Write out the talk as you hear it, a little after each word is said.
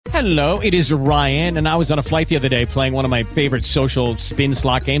Hello, it is Ryan, and I was on a flight the other day playing one of my favorite social spin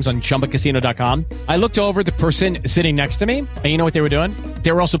slot games on ChumbaCasino.com. I looked over at the person sitting next to me, and you know what they were doing?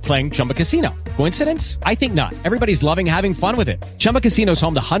 They were also playing Chumba Casino. Coincidence? I think not. Everybody's loving having fun with it. Chumba Casino is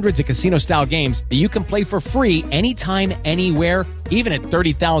home to hundreds of casino-style games that you can play for free anytime, anywhere, even at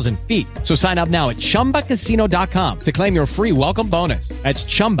 30,000 feet. So sign up now at ChumbaCasino.com to claim your free welcome bonus. That's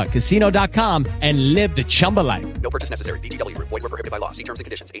ChumbaCasino.com and live the Chumba life. No purchase necessary. VGW. Void where prohibited by law. See terms and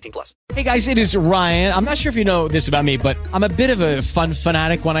conditions. 18+. Hey guys, it is Ryan. I'm not sure if you know this about me, but I'm a bit of a fun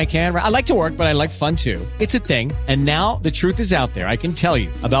fanatic when I can. I like to work, but I like fun too. It's a thing. And now the truth is out there. I can tell you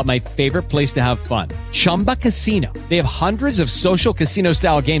about my favorite place to have fun. Chumba Casino. They have hundreds of social casino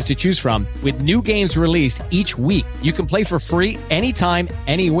style games to choose from with new games released each week. You can play for free anytime,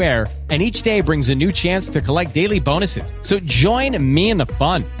 anywhere, and each day brings a new chance to collect daily bonuses. So join me in the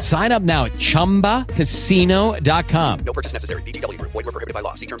fun. Sign up now at ChumbaCasino.com. No purchase necessary. VGW. Void where prohibited by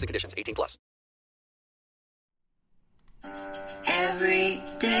law. See terms and conditions. 18+. Every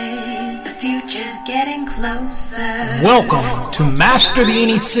day, the future's getting closer. Welcome to Master the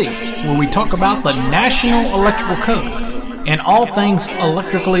NEC, where we talk about the National Electrical Code and all things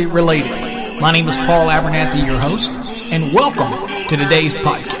electrically related. My name is Paul Abernathy, your host, and welcome to today's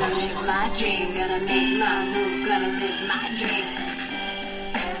podcast.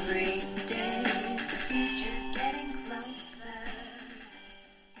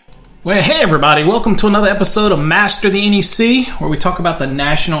 Well, hey everybody, welcome to another episode of Master the NEC, where we talk about the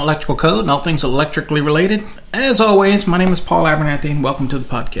National Electrical Code and all things electrically related. As always, my name is Paul Abernathy, and welcome to the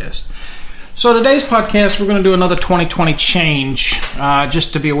podcast. So today's podcast, we're going to do another 2020 change,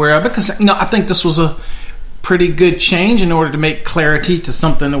 just to be aware of, because I think this was a pretty good change in order to make clarity to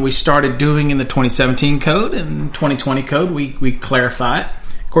something that we started doing in the 2017 code and 2020 code. We clarify it.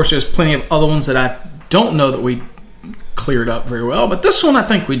 Of course, there's plenty of other ones that I don't know that we cleared up very well, but this one I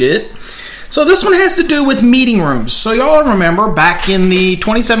think we did. So this one has to do with meeting rooms. So y'all remember back in the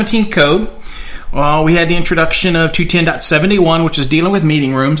 2017 code, we had the introduction of 210.71, which is dealing with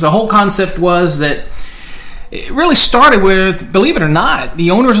meeting rooms. The whole concept was that it really started with, believe it or not, the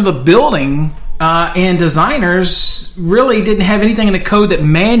owners of the building and designers really didn't have anything in the code that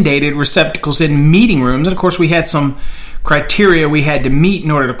mandated receptacles in meeting rooms. And of course, we had some criteria we had to meet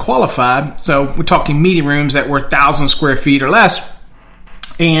in order to qualify. So we're talking meeting rooms that were 1,000 square feet or less.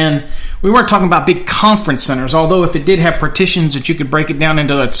 And we weren't talking about big conference centers, although if it did have partitions that you could break it down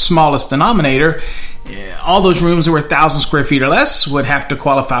into the smallest denominator, all those rooms that were 1,000 square feet or less would have to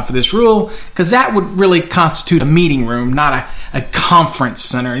qualify for this rule, because that would really constitute a meeting room, not a conference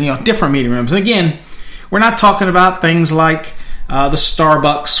center, different meeting rooms. And again, we're not talking about things like the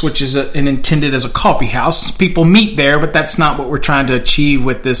Starbucks, which is intended as a coffee house. People meet there, but that's not what we're trying to achieve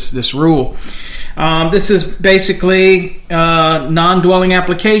with this rule. This is basically non-dwelling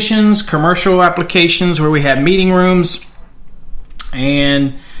applications, commercial applications where we have meeting rooms,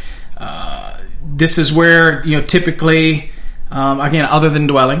 and this is where typically, again, other than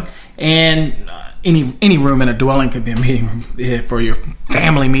dwelling, and any room in a dwelling could be a meeting room for your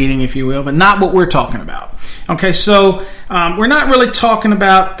family meeting, if you will, but not what we're talking about. Okay, so we're not really talking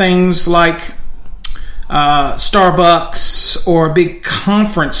about things like Starbucks or a big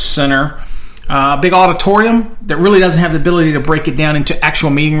conference center, a big auditorium that really doesn't have the ability to break it down into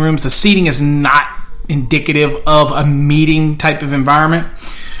actual meeting rooms. The seating is not indicative of a meeting type of environment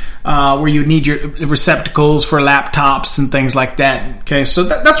where you need your receptacles for laptops and things like that. Okay, so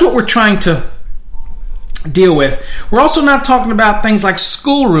that's what we're trying to deal with. We're also not talking about things like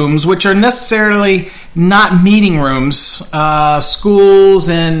schoolrooms, which are necessarily not meeting rooms. Schools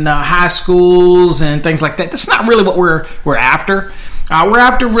and high schools and things like that. That's not really what we're after. We're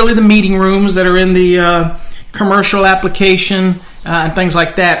after really the meeting rooms that are in the commercial application and things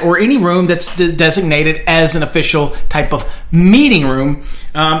like that, or any room that's designated as an official type of meeting room.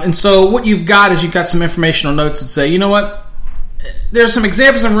 And so what you've got is you've got some informational notes that say, you know what? There's some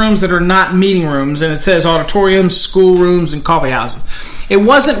examples of rooms that are not meeting rooms, and it says auditoriums, schoolrooms, and coffee houses. It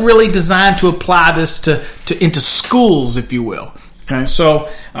wasn't really designed to apply this into schools, if you will. Okay, so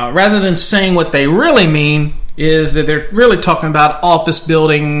rather than saying what they really mean, is that they're really talking about office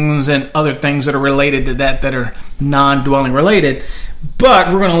buildings and other things that are related to that are non-dwelling related.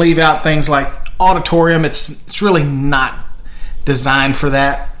 But we're going to leave out things like auditorium. It's really not designed for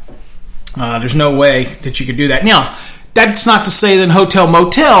that. There's no way that you could do that. Now, that's not to say that in hotel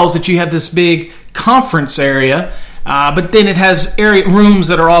motels that you have this big conference area, but then it has rooms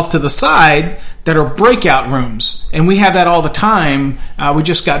that are off to the side that are breakout rooms, and we have that all the time. I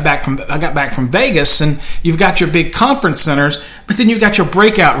got back from Vegas, and you've got your big conference centers, but then you've got your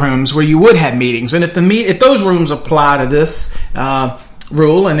breakout rooms where you would have meetings. And if those rooms apply to this,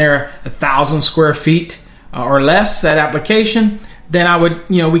 rule, and they're 1,000 square feet or less, that application, then I would,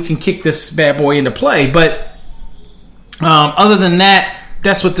 we can kick this bad boy into play. But other than that,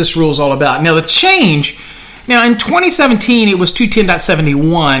 that's what this rule is all about. Now, the change, in 2017, it was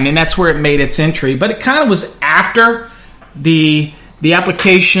 210.71, and that's where it made its entry. But it kind of was after the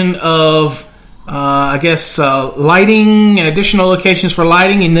application of, lighting and additional locations for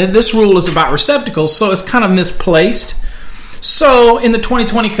lighting. And this rule is about receptacles, so it's kind of misplaced. So in the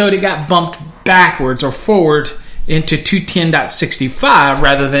 2020 code, it got bumped backwards or forward into 210.65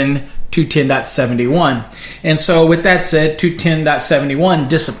 rather than 210.71. And so with that said, 210.71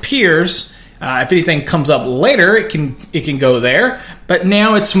 disappears. If anything comes up later, it can go there. But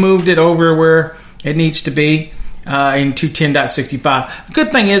now it's moved it over where it needs to be in 210.65. The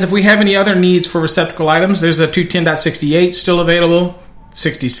good thing is, if we have any other needs for receptacle items, there's a 210.68 still available.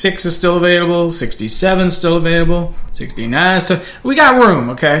 66 is still available. 67 is still available. 69 is still. We got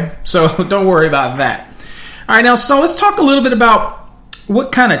room, okay? So don't worry about that. All right, now, so let's talk a little bit about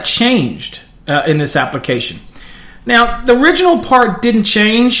what kind of changed in this application. Now, the original part didn't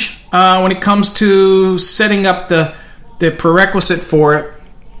change when it comes to setting up the prerequisite for it.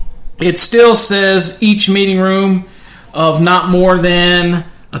 It still says each meeting room of not more than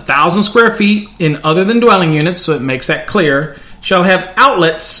 1,000 square feet in other than dwelling units, so it makes that clear, shall have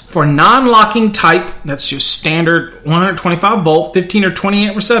outlets for non-locking type, that's just standard 125 volt, 15 or 20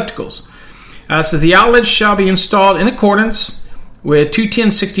 amp receptacles. It says the outlets shall be installed in accordance with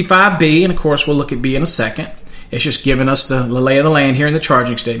 210.65B, and of course we'll look at B in a second. It's just giving us the lay of the land here in the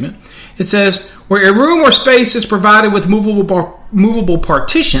charging statement. It says, where a room or space is provided with movable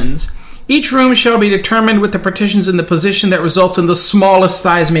partitions, each room shall be determined with the partitions in the position that results in the smallest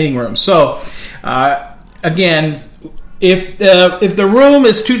size meeting room. So, again, if the room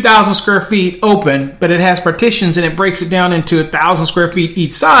is 2,000 square feet open, but it has partitions and it breaks it down into 1,000 square feet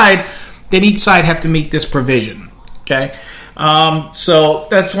each side, then each side have to meet this provision. Okay? So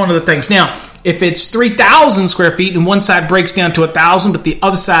that's one of the things. Now, if it's 3,000 square feet and one side breaks down to 1,000, but the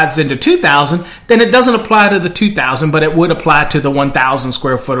other side's into 2,000, then it doesn't apply to the 2,000, but it would apply to the 1,000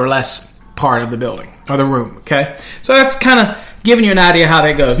 square foot or less part of the building or the room. Okay, so that's kind of giving you an idea how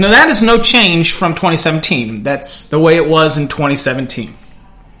that goes. Now, that is no change from 2017. That's the way it was in 2017.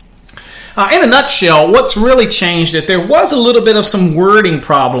 In a nutshell, what's really changed is there was a little bit of some wording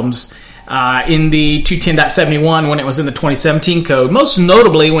problems in the 210.71 when it was in the 2017 code, most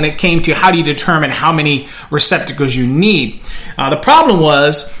notably when it came to how do you determine how many receptacles you need. The problem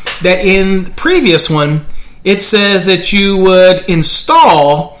was that in the previous one, it says that you would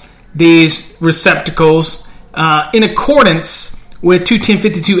install these receptacles in accordance with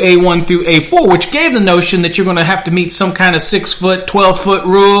 210.52A1 through A4, which gave the notion that you're going to have to meet some kind of 6-foot, 12-foot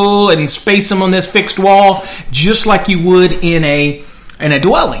rule and space them on this fixed wall, just like you would in a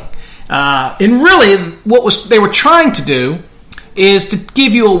dwelling. And really, what they were trying to do is to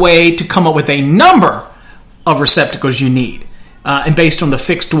give you a way to come up with a number of receptacles you need, and based on the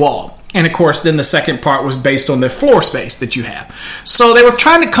fixed wall. And of course, then the second part was based on the floor space that you have. So they were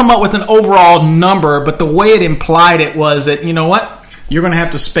trying to come up with an overall number, but the way it implied it was that, you know what, you're going to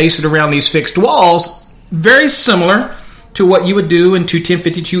have to space it around these fixed walls, very similar to what you would do in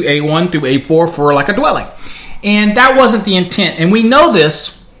 210.52A1 through A4 for like a dwelling. And that wasn't the intent. And we know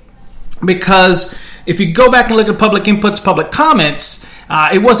this because if you go back and look at public inputs, public comments,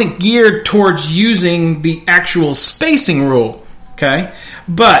 it wasn't geared towards using the actual spacing rule, okay?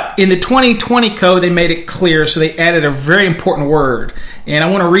 But in the 2020 code, they made it clear, so they added a very important word. And I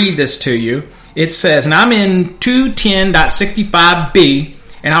want to read this to you. It says, and I'm in 210.65B,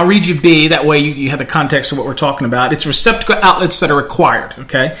 and I'll read you B, that way you have the context of what we're talking about. It's receptacle outlets that are required,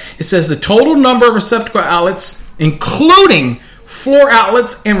 okay? It says the total number of receptacle outlets, including floor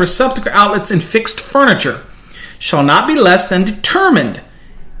outlets and receptacle outlets in fixed furniture, shall not be less than determined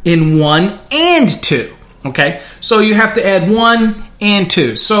in 1 and 2. Okay, so you have to add 1 and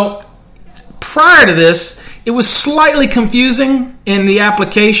 2. So prior to this, it was slightly confusing in the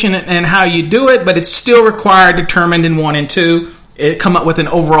application and how you do it, but it's still required, determined in 1 and 2. It come up with an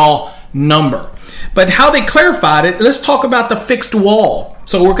overall number. But how they clarified it, let's talk about the fixed wall.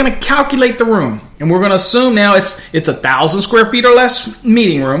 So we're going to calculate the room, and we're going to assume now it's 1,000 square feet or less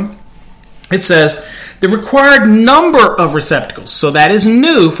meeting room. It says the required number of receptacles. So that is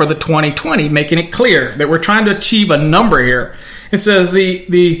new for the 2020, making it clear that we're trying to achieve a number here. It says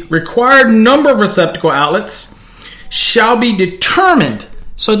the required number of receptacle outlets shall be determined.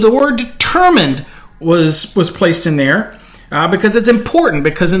 So the word determined was placed in there because it's important,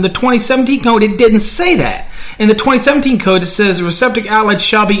 because in the 2017 code it didn't say that. In the 2017 code it says the receptacle outlets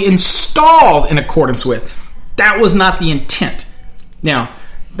shall be installed in accordance with. That was not the intent. Now,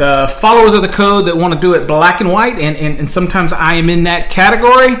 the followers of the code that want to do it black and white, and sometimes I am in that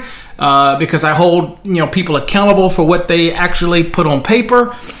category because I hold people accountable for what they actually put on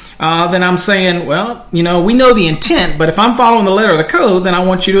paper. Then I'm saying, well, we know the intent, but if I'm following the letter of the code, then I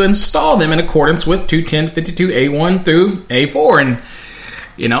want you to install them in accordance with 210.52A1 through A4,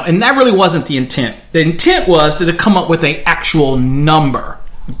 and that really wasn't the intent. The intent was to come up with an actual number.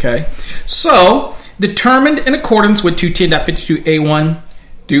 Okay, so determined in accordance with 210.52A1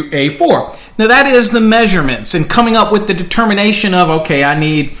 through A4. Now that is the measurements and coming up with the determination of, okay, I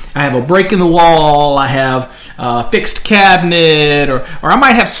have a break in the wall, I have a fixed cabinet, or I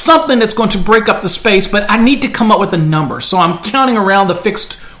might have something that's going to break up the space, but I need to come up with a number. So I'm counting around the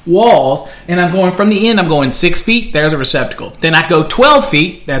fixed walls, and I'm going from the end, I'm going 6 feet, there's a receptacle. Then I go 12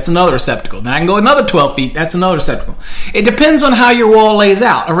 feet, that's another receptacle. Then I can go another 12 feet, that's another receptacle. It depends on how your wall lays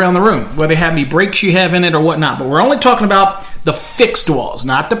out around the room, whether how many breaks you have in it or whatnot. But we're only talking about the fixed walls,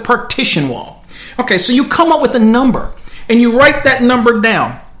 not the partition wall. Okay, so you come up with a number, and you write that number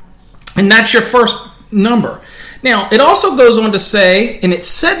down, and that's your first number. Now, it also goes on to say, and it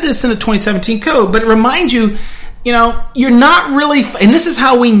said this in the 2017 code, but it reminds you, you're not really, and this is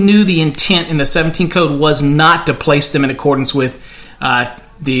how we knew the intent in the 17 code was not to place them in accordance with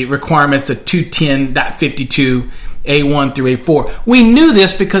the requirements of 210.52 A1 through A4. We knew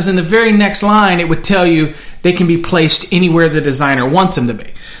this because in the very next line, it would tell you they can be placed anywhere the designer wants them to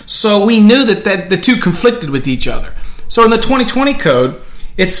be. So we knew that the two conflicted with each other. So in the 2020 code,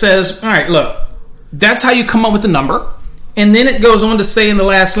 it says, all right, look, that's how you come up with the number. And then it goes on to say in the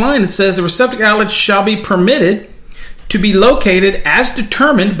last line, it says the receptacle outlets shall be permitted to be located as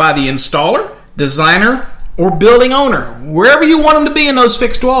determined by the installer, designer, or building owner. Wherever you want them to be in those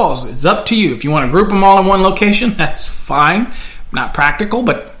fixed walls, it's up to you. If you want to group them all in one location, that's fine. Not practical,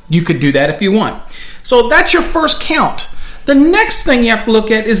 but you could do that if you want. So that's your first count. The next thing you have to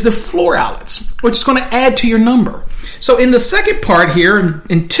look at is the floor outlets, which is going to add to your number. So in the second part here,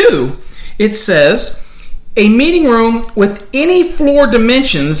 in 2, it says a meeting room with any floor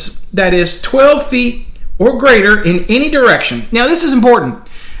dimensions that is 12 feet or greater in any direction. Now, this is important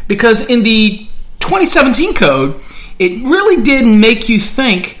because in the 2017 code, it really did make you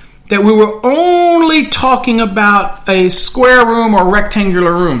think that we were only talking about a square room or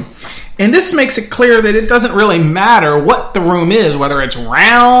rectangular room. And this makes it clear that it doesn't really matter what the room is, whether it's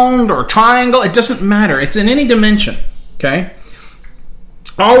round or triangle. It doesn't matter. It's in any dimension. Okay?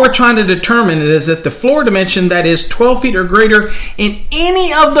 All we're trying to determine is that the floor dimension that is 12 feet or greater in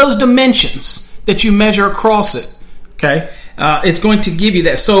any of those dimensions that you measure across it, okay, it's going to give you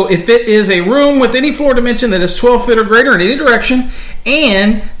that. So if it is a room with any floor dimension that is 12 feet or greater in any direction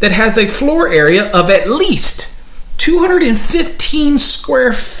and that has a floor area of at least 215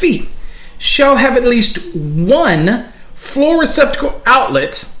 square feet shall have at least one floor receptacle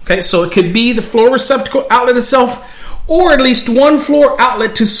outlet, okay, so it could be the floor receptacle outlet itself or at least one floor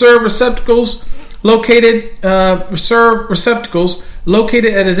outlet to serve receptacles located at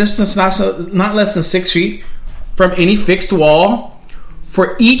a distance not less than 6 feet from any fixed wall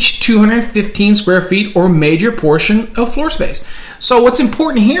for each 215 square feet or major portion of floor space. So what's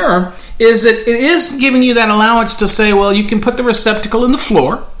important here is that it is giving you that allowance to say, well, you can put the receptacle in the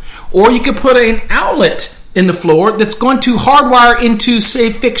floor, or you can put an outlet in the floor that's going to hardwire into,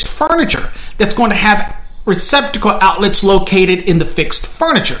 say, fixed furniture that's going to have receptacle outlets located in the fixed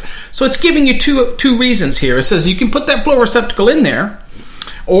furniture. So it's giving you two reasons here. It says you can put that floor receptacle in there,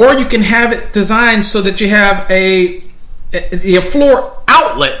 or you can have it designed so that you have a floor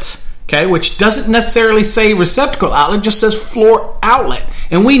outlet, okay, which doesn't necessarily say receptacle outlet, just says floor outlet.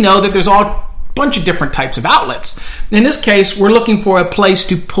 And we know that there's a bunch of different types of outlets. In this case, we're looking for a place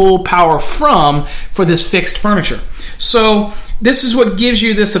to pull power from for this fixed furniture. So this is what gives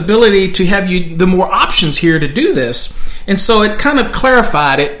you this ability to have you the more options here to do this. And so it kind of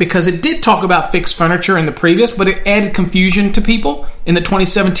clarified it because it did talk about fixed furniture in the previous, but it added confusion to people in the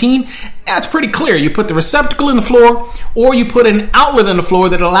 2017. That's pretty clear. You put the receptacle in the floor, or you put an outlet in the floor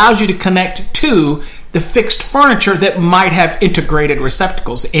that allows you to connect to the fixed furniture that might have integrated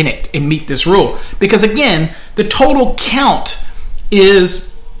receptacles in it and meet this rule. Because again, the total count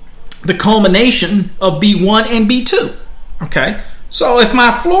is the culmination of B1 and B2. Okay? So if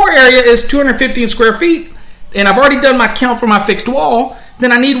my floor area is 215 square feet, and I've already done my count for my fixed wall,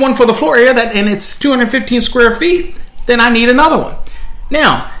 then I need one for the floor area, and it's 215 square feet, then I need another one.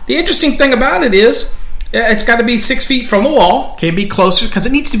 Now, the interesting thing about it is, it's got to be 6 feet from the wall. Can't be closer because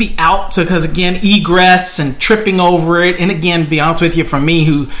it needs to be out. So, because again, egress and tripping over it. And again, to be honest with you, for me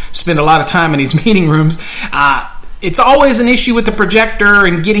who spend a lot of time in these meeting rooms, it's always an issue with the projector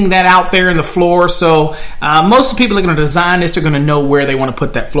and getting that out there in the floor. So most of the people that are going to design this are going to know where they want to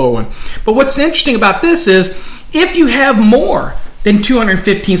put that floor one. But what's interesting about this is if you have more than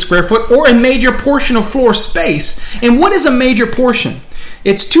 215 square foot or a major portion of floor space, and what is a major portion?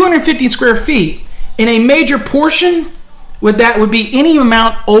 It's 215 square feet. In a major portion, that would be any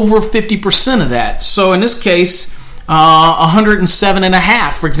amount over 50% of that. So in this case,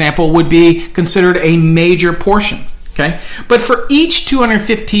 107.5, for example, would be considered a major portion. Okay, but for each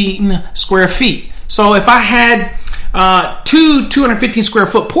 215 square feet. So if I had two 215 square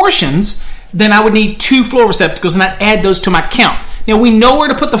foot portions, then I would need 2 floor receptacles, and I'd add those to my count. Now we know where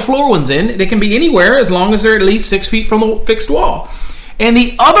to put the floor ones in. They can be anywhere as long as they're at least 6 feet from the fixed wall. And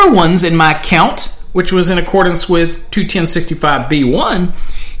the other ones in my count, which was in accordance with 21065B1,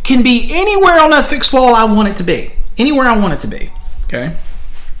 can be anywhere on that fixed wall I want it to be. Anywhere I want it to be. Okay.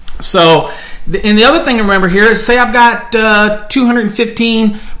 So, and the other thing to remember here is, say I've got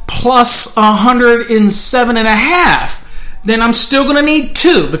 215 plus 107.5, then I'm still going to need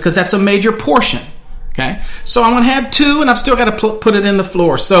 2 because that's a major portion. Okay. So I'm going to have 2, and I've still got to put it in the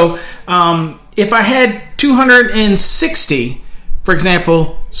floor. So if I had 260, for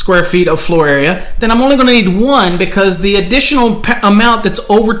example, square feet of floor area, then I'm only going to need 1 because the additional amount that's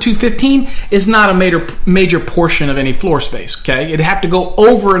over 215 is not a major portion of any floor space. Okay, it'd have to go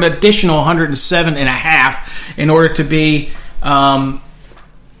over an additional 107.5 in order to be what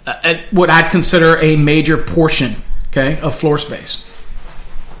I'd consider a major portion, okay, of floor space.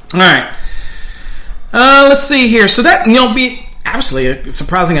 All right, let's see here. So that, be obviously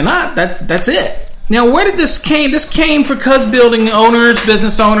surprising or not, that's it. Now, where did this came? This came because building owners,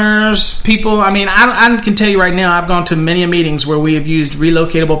 business owners, people. I mean, I can tell you right now, I've gone to many meetings where we have used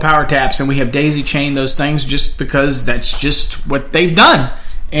relocatable power taps, and we have daisy chained those things just because that's just what they've done.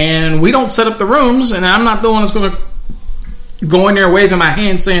 And we don't set up the rooms, and I'm not the one that's going to go in there waving my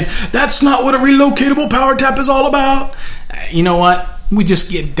hand saying, that's not what a relocatable power tap is all about. You know what? We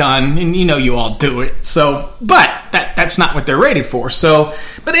just get done, and you all do it. So, but that's not what they're rated for. So,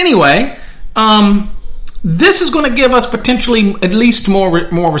 but anyway. This is going to give us potentially at least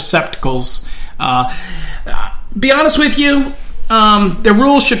more receptacles. Be honest with you, the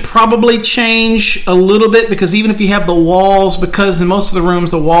rules should probably change a little bit, because even if you have the walls, because in most of the rooms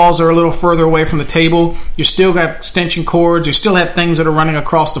the walls are a little further away from the table, you still have extension cords, you still have things that are running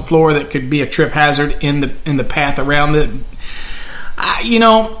across the floor that could be a trip hazard in the path around it.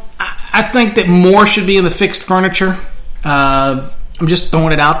 I think that more should be in the fixed furniture. I'm just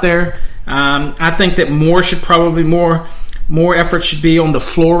throwing it out there. I think that more effort should be on the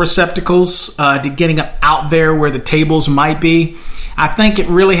floor receptacles, to getting them out there where the tables might be. I think it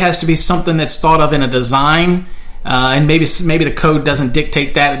really has to be something that's thought of in a design, and maybe the code doesn't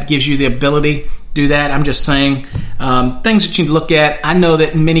dictate that. It gives you the ability to do that. I'm just saying things that you look at. I know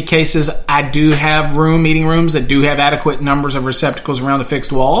that in many cases I do have meeting rooms that do have adequate numbers of receptacles around the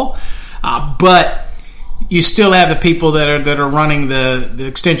fixed wall, but you still have the people that are running the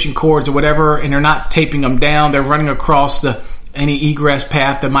extension cords or whatever, and they're not taping them down. They're running across any egress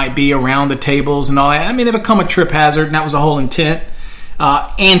path that might be around the tables and all that. I mean, they become a trip hazard, and that was the whole intent.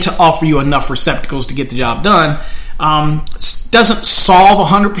 And to offer you enough receptacles to get the job done. Doesn't solve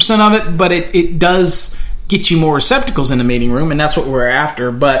 100% of it, but it does get you more receptacles in the meeting room, and that's what we're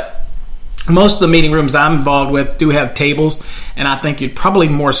after. But most of the meeting rooms I'm involved with do have tables, and I think you'd probably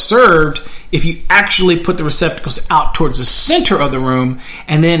more served if you actually put the receptacles out towards the center of the room,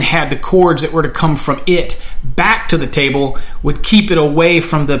 and then had the cords that were to come from it back to the table, would keep it away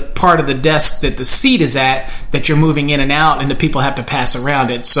from the part of the desk that the seat is at, that you're moving in and out, and the people have to pass around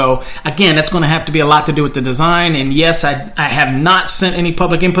it. So again, that's going to have to be a lot to do with the design. And yes, I have not sent any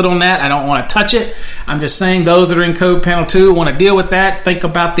public input on that. I don't want to touch it. I'm just saying those that are in Code Panel 2 want to deal with that. Think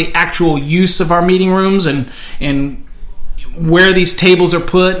about the actual use of our meeting rooms and where these tables are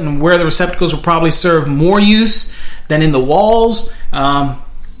put, and where the receptacles will probably serve more use than in the walls.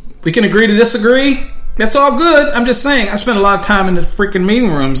 We can agree to disagree. That's all good. I'm just saying, I spend a lot of time in the freaking meeting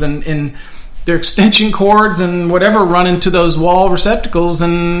rooms, and their extension cords and whatever run into those wall receptacles,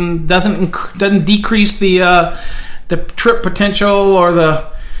 and doesn't decrease the trip potential or the.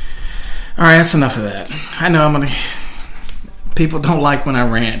 All right, that's enough of that. I know people don't like when I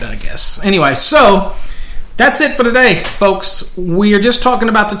rant, I guess. Anyway, so that's it for today, folks. We are just talking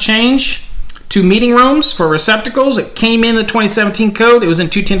about the change to meeting rooms for receptacles. It came in the 2017 code. It was in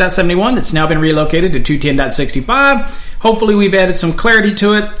 210.71. It's now been relocated to 210.65. Hopefully we've added some clarity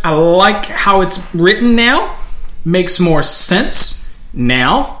to it. I like how it's written now. Makes more sense.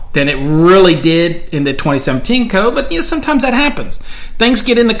 now than it really did in the 2017 code, but sometimes that happens. Things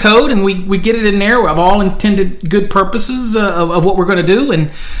get in the code, and we get it in there of all intended good purposes of what we're going to do,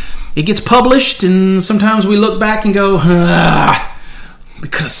 and it gets published, and sometimes we look back and go, we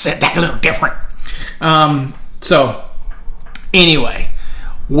could have said that a little different. So, anyway,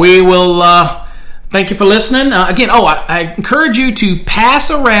 we will thank you for listening. Again, I encourage you to pass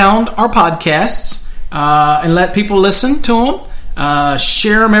around our podcasts and let people listen to them.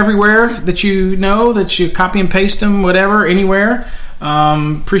 Share them everywhere that you know, that you copy and paste them, whatever, anywhere.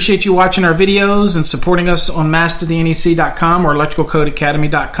 Appreciate you watching our videos and supporting us on masterthenec.com or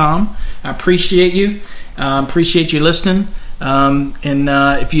electricalcodeacademy.com. I appreciate you. Appreciate you listening. And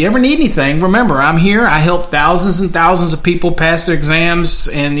if you ever need anything, remember, I'm here. I help thousands and thousands of people pass their exams.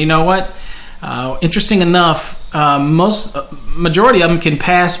 And you know what? Interesting enough, majority of them can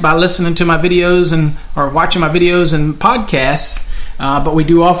pass by listening to my videos or watching my videos and podcasts. But we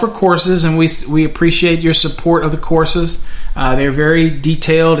do offer courses, and we appreciate your support of the courses. They're very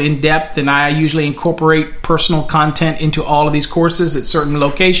detailed, in-depth, and I usually incorporate personal content into all of these courses at certain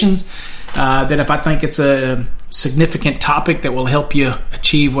locations. That if I think it's a significant topic that will help you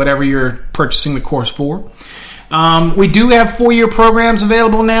achieve whatever you're purchasing the course for. We do have 4-year programs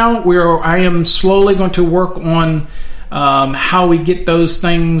available now. I am slowly going to work on how we get those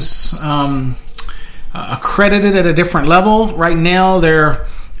things accredited at a different level. Right now,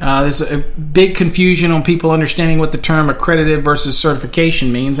 there's a big confusion on people understanding what the term accredited versus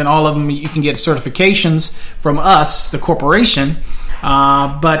certification means, and all of them you can get certifications from us, the corporation,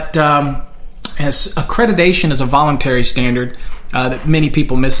 but as accreditation is a voluntary standard that many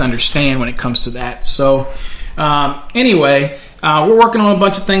people misunderstand when it comes to that. So anyway, we're working on a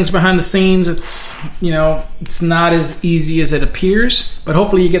bunch of things behind the scenes. It's not as easy as it appears, but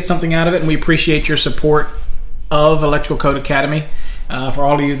hopefully you get something out of it, and we appreciate your support of Electrical Code Academy. For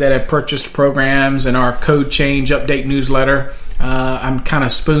all of you that have purchased programs and our code change update newsletter, I'm kind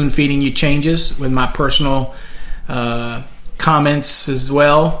of spoon feeding you changes with my personal comments as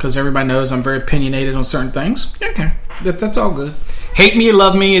well, because everybody knows I'm very opinionated on certain things. Okay, that's all good. Hate me or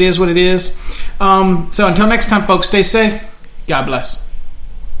love me, it is what it is. So until next time, folks, stay safe. God bless.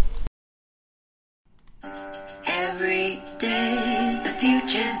 Every day the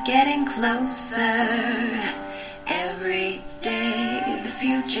future's getting closer. Every day the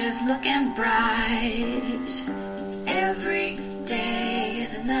future's looking bright. Every day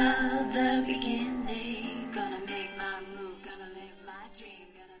is another beginning.